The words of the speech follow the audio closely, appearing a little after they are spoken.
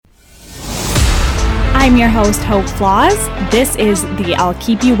I'm your host, Hope Flaws. This is the I'll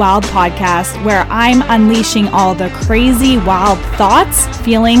Keep You Wild podcast, where I'm unleashing all the crazy, wild thoughts,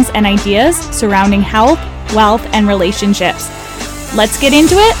 feelings, and ideas surrounding health, wealth, and relationships. Let's get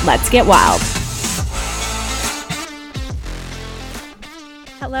into it. Let's get wild.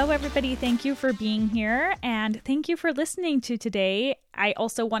 Hello, everybody. Thank you for being here, and thank you for listening to today. I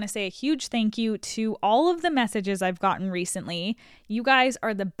also want to say a huge thank you to all of the messages I've gotten recently. You guys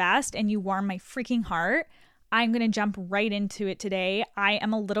are the best, and you warm my freaking heart. I'm going to jump right into it today. I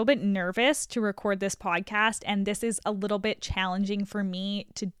am a little bit nervous to record this podcast, and this is a little bit challenging for me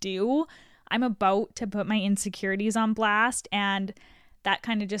to do. I'm about to put my insecurities on blast, and that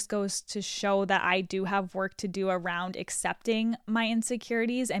kind of just goes to show that I do have work to do around accepting my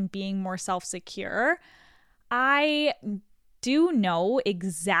insecurities and being more self-secure. I do know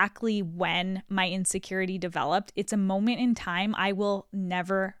exactly when my insecurity developed. It's a moment in time I will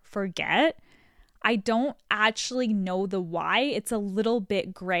never forget. I don't actually know the why. It's a little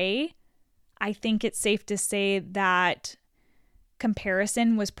bit gray. I think it's safe to say that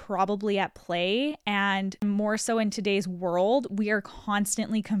comparison was probably at play, and more so in today's world, we are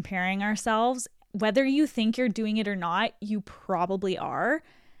constantly comparing ourselves. Whether you think you're doing it or not, you probably are.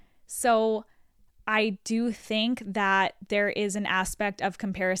 So I do think that there is an aspect of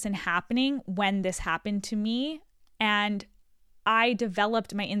comparison happening when this happened to me, and I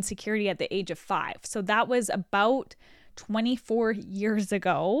developed my insecurity at the age of 5. So that was about 24 years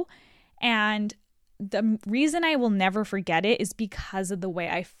ago, and the reason I will never forget it is because of the way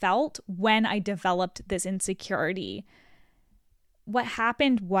I felt when I developed this insecurity. What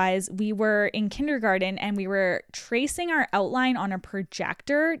happened was we were in kindergarten and we were tracing our outline on a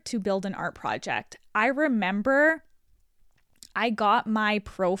projector to build an art project. I remember I got my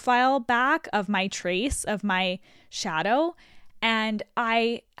profile back of my trace of my shadow, and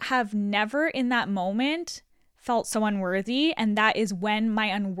I have never in that moment felt so unworthy, and that is when my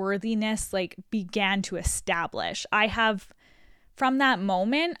unworthiness began to establish. From that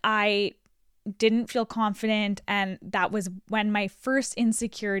moment, I didn't feel confident, and that was when my first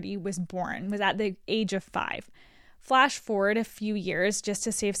insecurity was born, was at the age of 5. Flash forward a few years just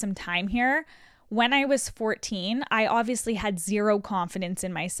to save some time here. When I was 14, I obviously had zero confidence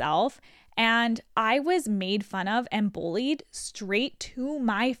in myself, and I was made fun of and bullied straight to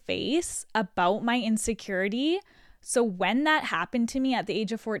my face about my insecurity. So when that happened to me at the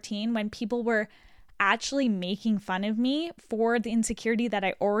age of 14, when people were actually making fun of me for the insecurity that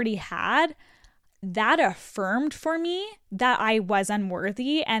I already had, that affirmed for me that I was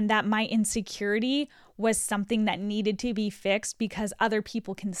unworthy and that my insecurity was something that needed to be fixed because other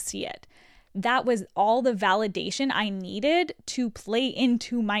people can see it. That was all the validation I needed to play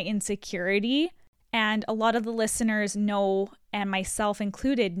into my insecurity. And a lot of the listeners know, and myself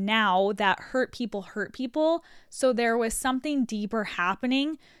included now, that hurt people hurt people. So there was something deeper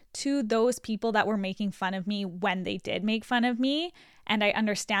happening to those people that were making fun of me when they did make fun of me. And I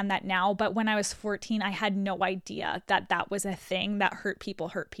understand that now. But when I was 14, I had no idea that that was a thing, that hurt people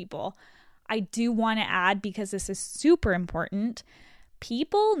hurt people. I do want to add, because this is super important,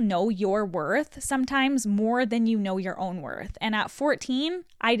 people know your worth sometimes more than you know your own worth. And at 14,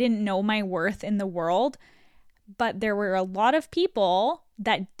 I didn't know my worth in the world, but there were a lot of people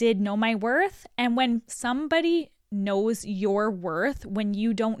that did know my worth. And when somebody knows your worth, when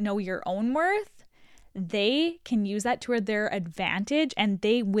you don't know your own worth, they can use that to their advantage, and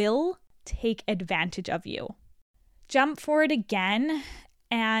they will take advantage of you. Jump forward again,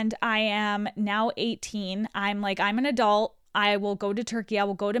 and I am now 18. I'm an adult. I will go to Turkey. I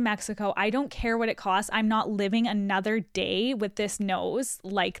will go to Mexico. I don't care what it costs. I'm not living another day with this nose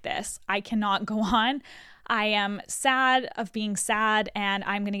like this. I cannot go on. I am sad of being sad, and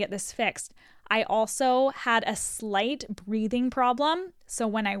I'm going to get this fixed. I also had a slight breathing problem. So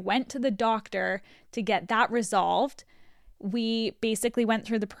when I went to the doctor to get that resolved, we basically went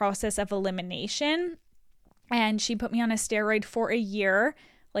through the process of elimination, and she put me on a steroid for a year,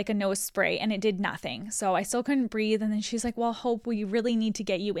 like a nose spray, and it did nothing. So I still couldn't breathe. And then she's like, well, Hope, we really need to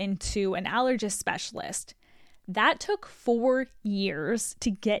get you into an allergist specialist. That took 4 years to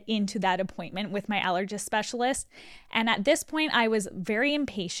get into that appointment with my allergist specialist. And at this point, I was very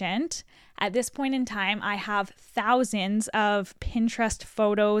impatient. At this point in time, I have thousands of Pinterest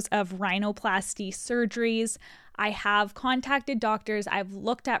photos of rhinoplasty surgeries. I have contacted doctors. I've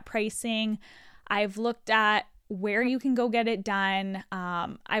looked at pricing. I've looked at where you can go get it done.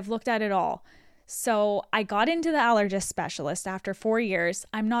 I've looked at it all. So I got into the allergist specialist after 4 years.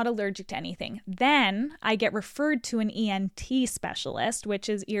 I'm not allergic to anything. Then I get referred to an ENT specialist, which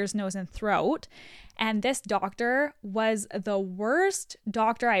is ears, nose, and throat. And this doctor was the worst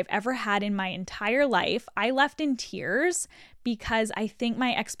doctor I've ever had in my entire life. I left in tears because I think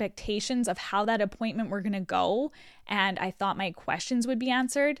my expectations of how that appointment were going to go, and I thought my questions would be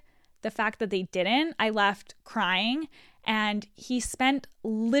answered. The fact that they didn't, I left crying. And he spent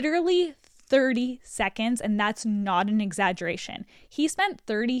literally 30 seconds, and that's not an exaggeration. He spent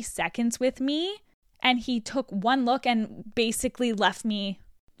 30 seconds with me, and he took one look and basically left me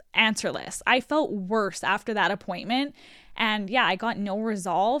answerless. I felt worse after that appointment, and yeah, I got no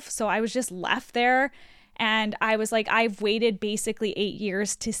resolve, so I was just left there, and I was like, I've waited basically 8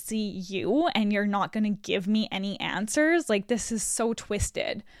 years to see you, and you're not going to give me any answers? Like, this is so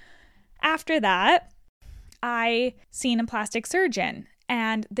twisted. After that, I seen a plastic surgeon.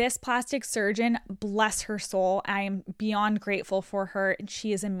 And this plastic surgeon, bless her soul, I am beyond grateful for her.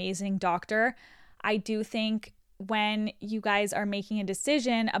 She is an amazing doctor. I do think when you guys are making a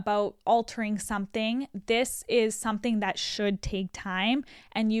decision about altering something, this is something that should take time,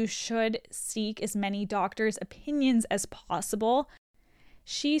 and you should seek as many doctors' opinions as possible.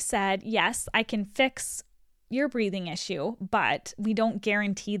 She said, yes, I can fix your breathing issue, but we don't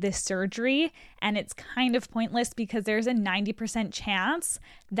guarantee this surgery, and it's kind of pointless because there's a 90% chance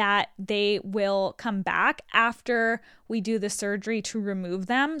that they will come back after we do the surgery to remove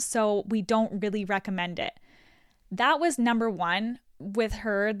them, so we don't really recommend it. That was number one with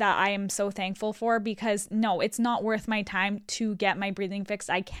her that I am so thankful for, because no, it's not worth my time to get my breathing fixed.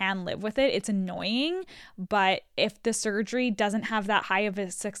 I can live with it. It's annoying, but if the surgery doesn't have that high of a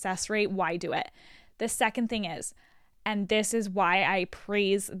success rate, why do it? The second thing is, and this is why I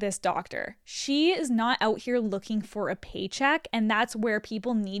praise this doctor, she is not out here looking for a paycheck, and that's where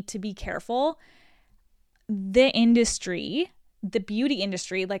people need to be careful. The industry, the beauty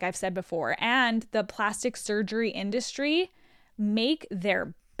industry, like I've said before, and the plastic surgery industry make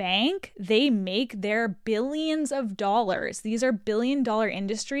their bank. They make their billions of dollars. These are billion-dollar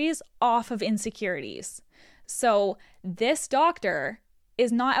industries off of insecurities. So this doctor is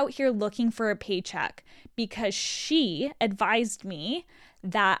not out here looking for a paycheck, because she advised me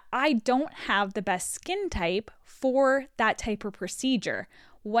that I don't have the best skin type for that type of procedure.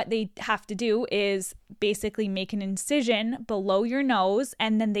 What they have to do is basically make an incision below your nose,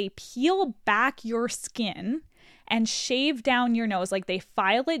 and then they peel back your skin and shave down your nose. Like, they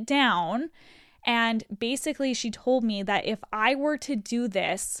file it down. And basically she told me that if I were to do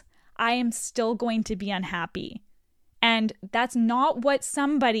this, I am still going to be unhappy. And that's not what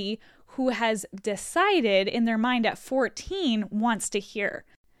somebody who has decided in their mind at 14 wants to hear.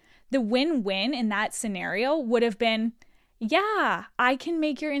 The win-win in that scenario would have been, yeah, I can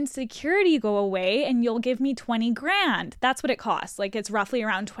make your insecurity go away and you'll give me 20 grand. That's what it costs. Like, it's roughly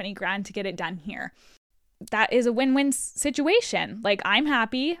around 20 grand to get it done here. That is a win-win situation. Like, I'm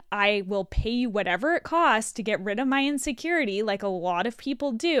happy. I will pay you whatever it costs to get rid of my insecurity, like a lot of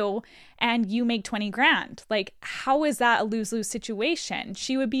people do, and you make 20 grand. Like, how is that a lose-lose situation?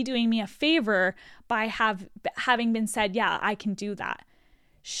 She would be doing me a favor by having been said, yeah, I can do that.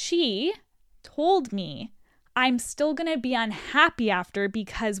 She told me I'm still going to be unhappy after,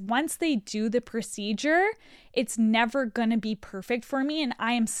 because once they do the procedure, it's never going to be perfect for me, and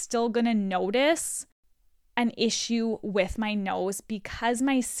I am still going to notice an issue with my nose because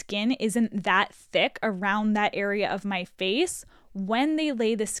my skin isn't that thick around that area of my face. When they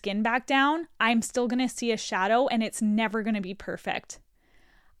lay the skin back down, I'm still going to see a shadow, and it's never going to be perfect.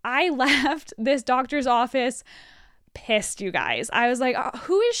 I left this doctor's office pissed, you guys. I was like, oh,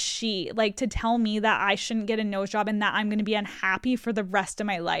 who is she, like, to tell me that I shouldn't get a nose job and that I'm going to be unhappy for the rest of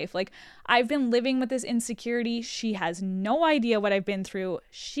my life? Like, I've been living with this insecurity. She has no idea what I've been through.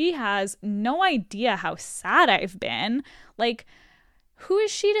 She has no idea how sad I've been. Like, who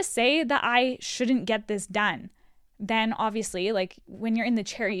is she to say that I shouldn't get this done? Then obviously, like, when you're in the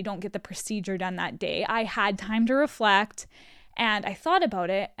chair, you don't get the procedure done that day. I had time to reflect, and I thought about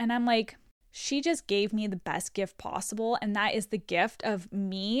it, and I'm like, she just gave me the best gift possible, and that is the gift of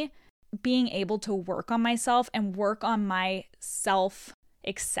me being able to work on myself and work on my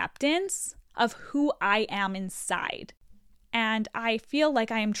self-acceptance of who I am inside. And I feel like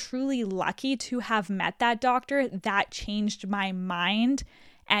I am truly lucky to have met that doctor that changed my mind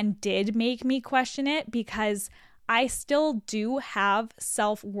and did make me question it, because I still do have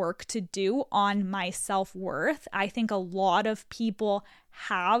self-work to do on my self-worth. I think a lot of people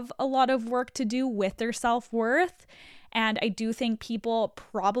have a lot of work to do with their self-worth. And I do think people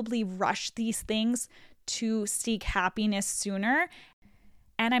probably rush these things to seek happiness sooner.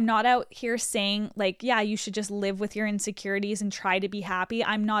 And I'm not out here saying like, yeah, you should just live with your insecurities and try to be happy.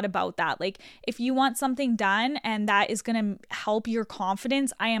 I'm not about that. Like, if you want something done and that is going to help your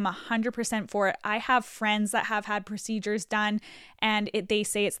confidence, I am 100% for it. I have friends that have had procedures done and they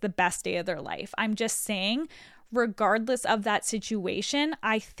say it's the best day of their life. I'm just saying, regardless of that situation,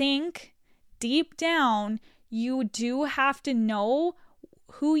 I think deep down, you do have to know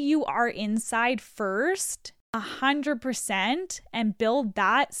who you are inside first, 100%, and build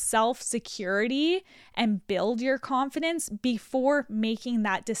that self-security and build your confidence before making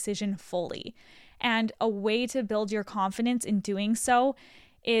that decision fully. And a way to build your confidence in doing so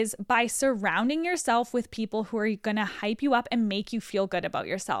is by surrounding yourself with people who are going to hype you up and make you feel good about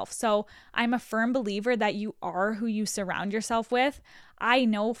yourself. So I'm a firm believer that you are who you surround yourself with. I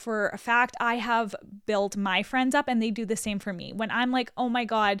know for a fact I have built my friends up and they do the same for me. When I'm like, oh my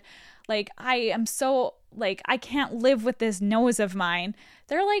God, like I am so like, I can't live with this nose of mine.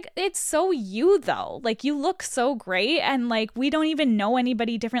 They're like, it's so you though. Like, you look so great and like, we don't even know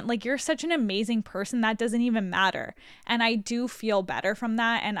anybody different. Like, you're such an amazing person that doesn't even matter. And I do feel better from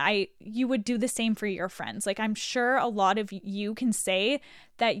that. And you would do the same for your friends. Like, I'm sure a lot of you can say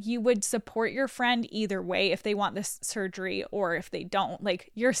that you would support your friend either way if they want this surgery or if they don't.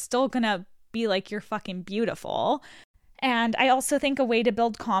 Like, you're still gonna be like, you're fucking beautiful. And I also think a way to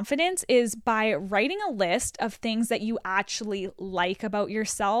build confidence is by writing a list of things that you actually like about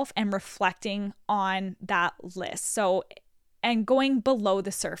yourself and reflecting on that list. So, and going below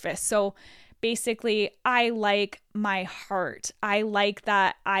the surface. So basically, I like my heart. I like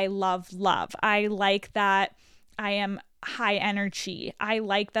that I love love. I like that I am high energy. I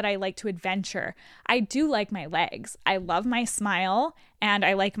like that I like to adventure. I do like my legs. I love my smile and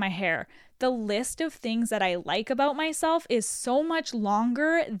I like my hair. The list of things that I like about myself is so much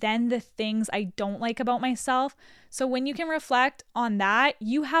longer than the things I don't like about myself. So when you can reflect on that,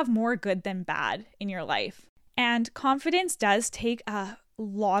 you have more good than bad in your life. And confidence does take a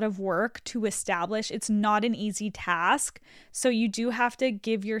lot of work to establish. It's not an easy task. So you do have to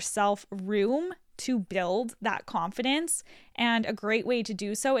give yourself room to build that confidence. And a great way to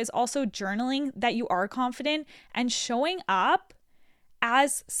do so is also journaling that you are confident and showing up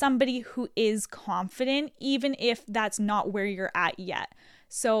as somebody who is confident, even if that's not where you're at yet.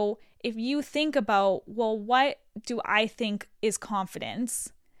 So if you think about, well, what do I think is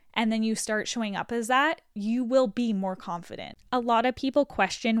confidence? And then you start showing up as that, you will be more confident. A lot of people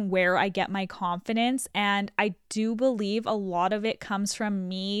question where I get my confidence, and I do believe a lot of it comes from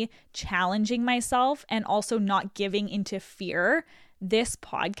me challenging myself and also not giving into fear. This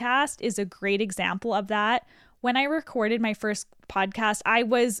podcast is a great example of that. When I recorded my first podcast, I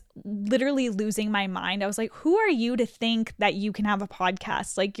was literally losing my mind. I was like, who are you to think that you can have a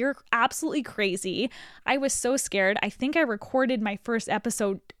podcast? Like, you're absolutely crazy. I was so scared. I think I recorded my first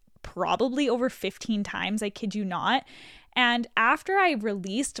episode probably over 15 times. I kid you not. And after I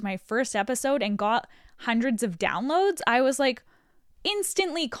released my first episode and got hundreds of downloads, I was like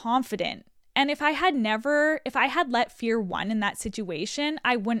instantly confident. And if I had let fear win in that situation,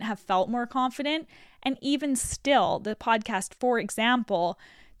 I wouldn't have felt more confident. And even still, the podcast, for example,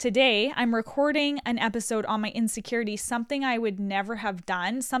 today I'm recording an episode on my insecurities, something I would never have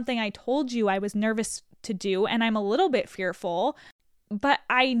done, something I told you I was nervous to do, and I'm a little bit fearful. But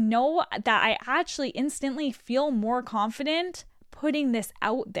I know that I actually instantly feel more confident putting this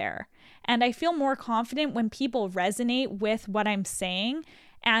out there. And I feel more confident when people resonate with what I'm saying.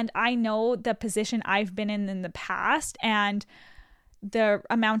 And I know the position I've been in the past and the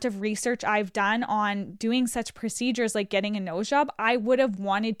amount of research I've done on doing such procedures like getting a nose job. I would have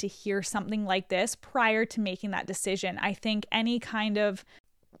wanted to hear something like this prior to making that decision. I think any kind of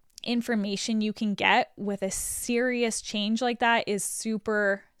information you can get with a serious change like that is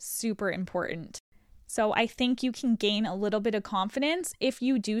super, super important. So I think you can gain a little bit of confidence if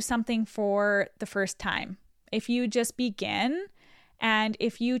you do something for the first time. If you just begin and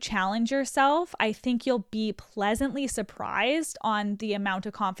if you challenge yourself, I think you'll be pleasantly surprised on the amount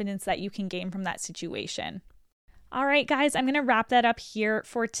of confidence that you can gain from that situation. All right, guys, I'm going to wrap that up here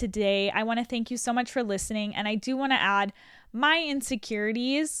for today. I want to thank you so much for listening. And I do want to add my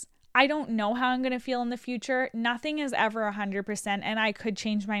insecurities. I don't know how I'm going to feel in the future. Nothing is ever 100% and I could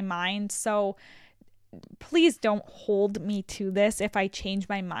change my mind. So please don't hold me to this if I change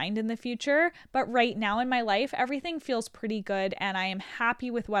my mind in the future. But right now in my life, everything feels pretty good and I am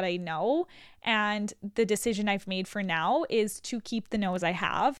happy with what I know. And the decision I've made for now is to keep the nose I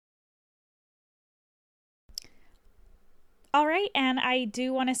have. All right, and I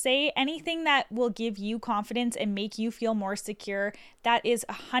do want to say anything that will give you confidence and make you feel more secure, that is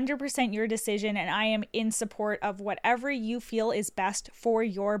 100% your decision, and I am in support of whatever you feel is best for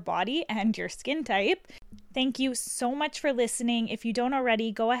your body and your skin type. Thank you so much for listening. If you don't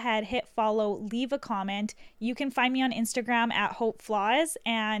already, go ahead, hit follow, leave a comment. You can find me on Instagram at Hope Flaws,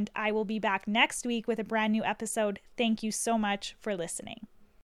 and I will be back next week with a brand new episode. Thank you so much for listening.